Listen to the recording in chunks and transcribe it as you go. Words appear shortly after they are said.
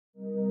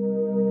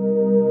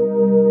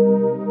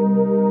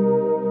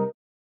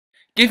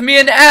Give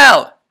me an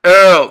L.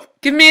 L.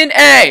 Give me an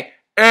A.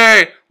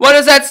 A. What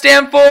does that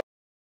stand for?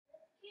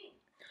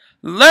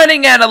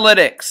 Learning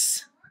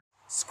analytics.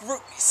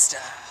 Scrutiny Style.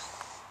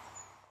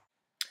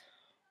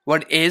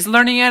 What is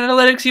learning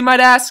analytics, you might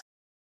ask?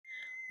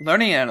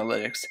 Learning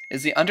analytics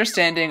is the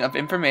understanding of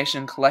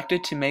information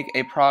collected to make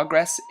a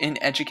progress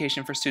in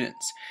education for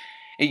students.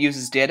 It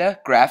uses data,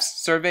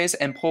 graphs, surveys,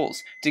 and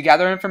polls to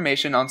gather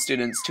information on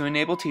students to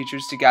enable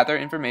teachers to gather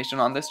information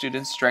on the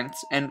students'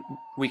 strengths and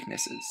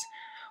weaknesses.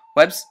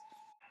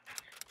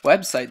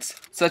 Websites,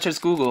 such as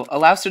Google,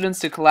 allow students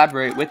to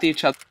collaborate with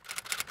each other.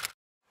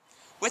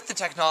 With the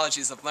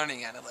technologies of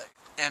learning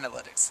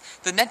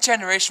analytics, the next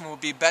generation will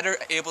be better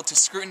able to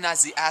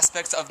scrutinize the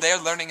aspects of their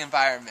learning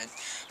environment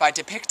by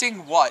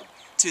depicting what,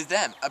 to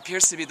them,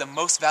 appears to be the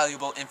most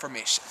valuable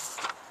information.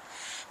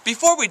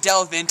 Before we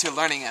delve into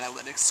learning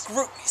analytics,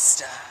 Scrutiny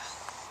Style,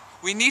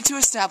 we need to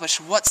establish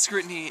what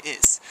scrutiny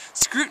is.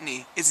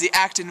 Scrutiny is the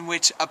act in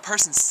which a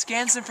person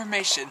scans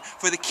information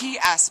for the key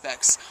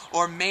aspects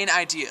or main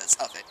ideas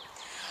of it.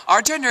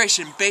 Our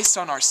generation, based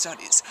on our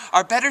studies,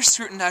 are better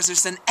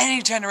scrutinizers than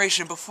any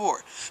generation before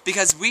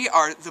because we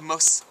are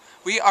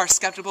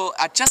skeptical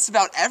at just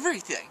about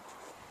everything.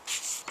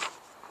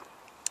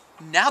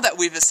 Now that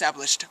we've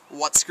established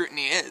what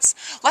scrutiny is,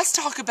 let's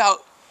talk about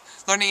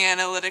learning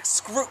analytics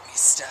Scrutiny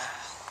Style.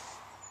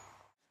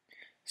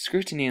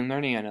 Scrutiny in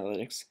learning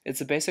analytics is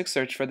a basic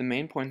search for the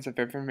main points of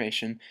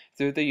information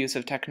through the use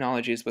of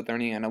technologies with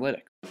learning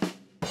analytics.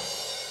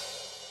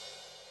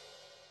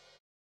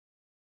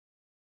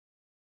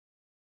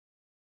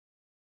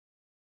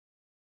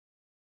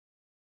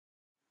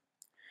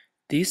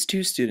 These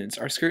two students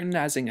are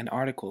scrutinizing an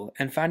article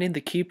and finding the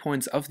key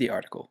points of the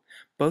article.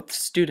 Both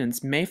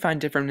students may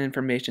find different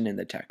information in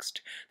the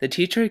text. The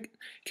teacher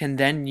can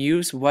then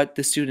use what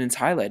the students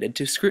highlighted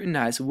to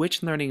scrutinize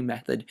which learning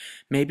method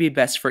may be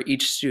best for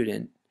each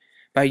student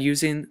by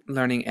using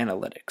learning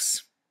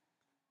analytics.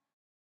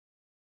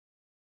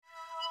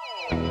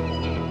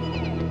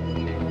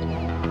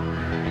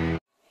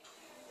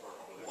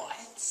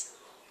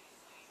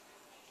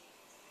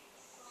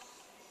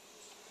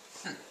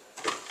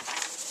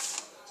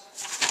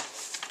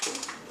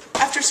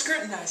 After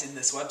scrutinizing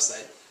this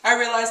website, I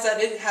realized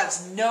that it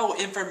has no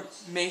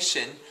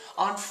information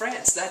on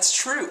France. That's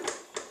true.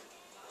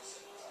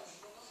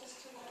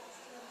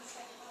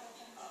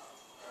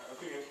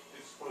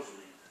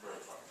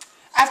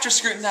 After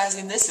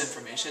scrutinizing this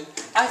information,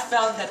 I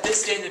found that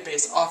this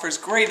database offers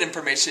great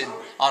information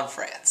on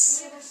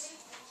France.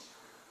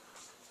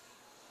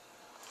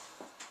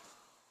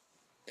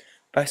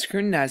 By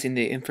scrutinizing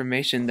the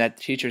information that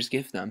teachers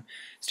give them,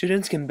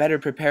 students can better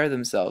prepare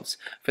themselves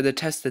for the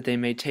tests that they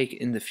may take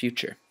in the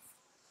future.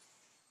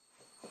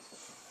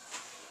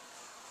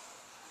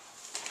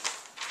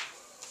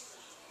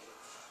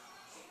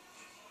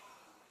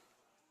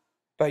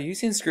 By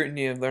using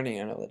scrutiny of learning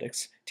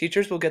analytics,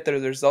 teachers will get the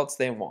results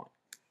they want.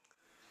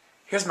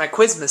 Here's my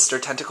quiz, Mr.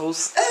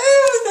 Tentacles.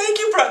 Oh, thank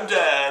you,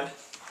 Brendan.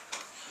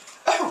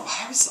 Oh,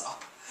 wowza.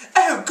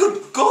 Oh,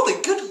 good golly,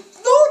 good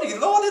lordy,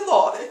 lordy,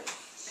 lordy.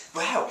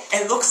 Wow,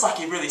 it looks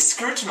like you really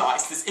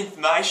scrutinized this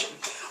information.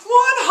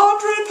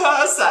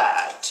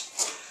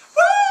 100%!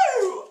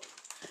 Woo!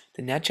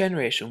 The next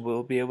generation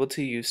will be able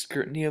to use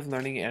scrutiny of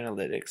learning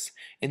analytics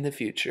in the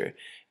future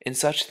in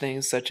such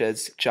things such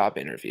as job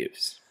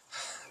interviews.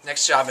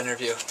 Next job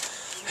interview.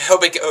 I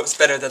hope it goes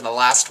better than the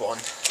last one.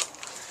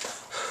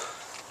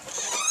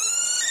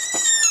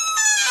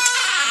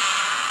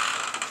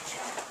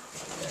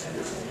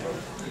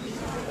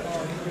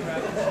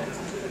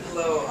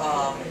 Hello,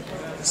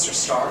 Mr.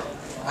 Starr.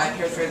 I'm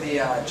here for the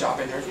job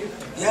interview.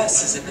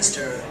 Yes, is it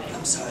Mr.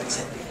 I'm sorry, is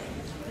it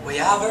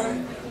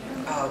Weaver?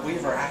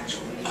 Weaver,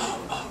 actually.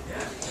 Oh.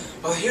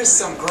 Well, here's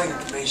some great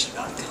information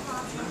on it.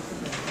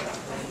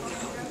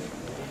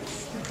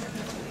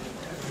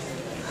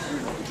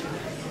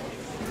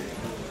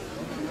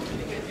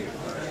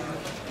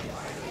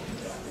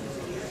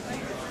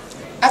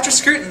 After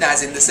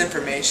scrutinizing this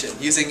information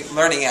using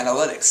learning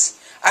analytics,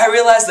 I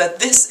realized that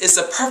this is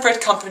the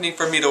perfect company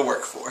for me to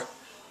work for.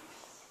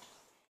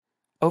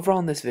 Overall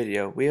in this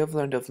video, we have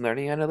learned of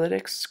learning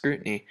analytics,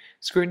 scrutiny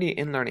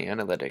in learning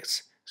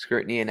analytics,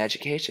 scrutiny in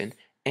education,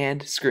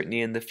 and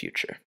scrutiny in the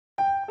future.